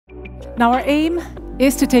Now, our aim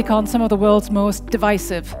is to take on some of the world's most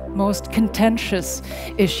divisive, most contentious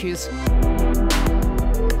issues.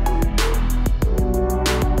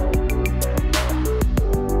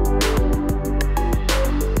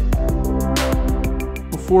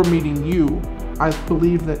 Before meeting you, I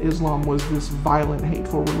believed that Islam was this violent,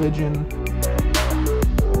 hateful religion.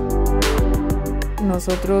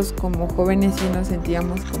 Nosotros como jóvenes sí nos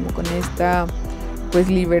sentíamos como con esta pues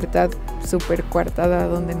libertad súper coartada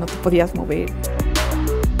donde no te podías mover.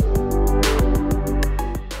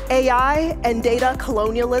 AI and data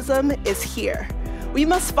colonialism is here. We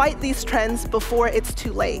must fight these trends before it's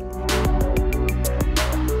too late.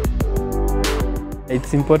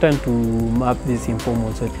 It's important to map these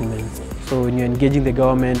informal settlements. So when you're engaging the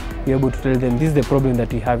government, you're able to tell them this is the problem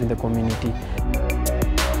that we have in the community.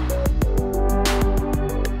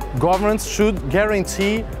 Governments should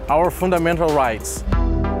guarantee our fundamental rights.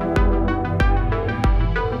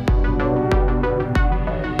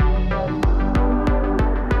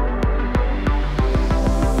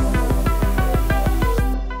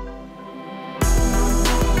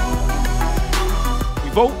 We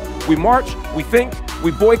vote, we march, we think,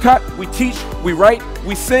 we boycott, we teach, we write,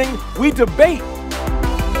 we sing, we debate.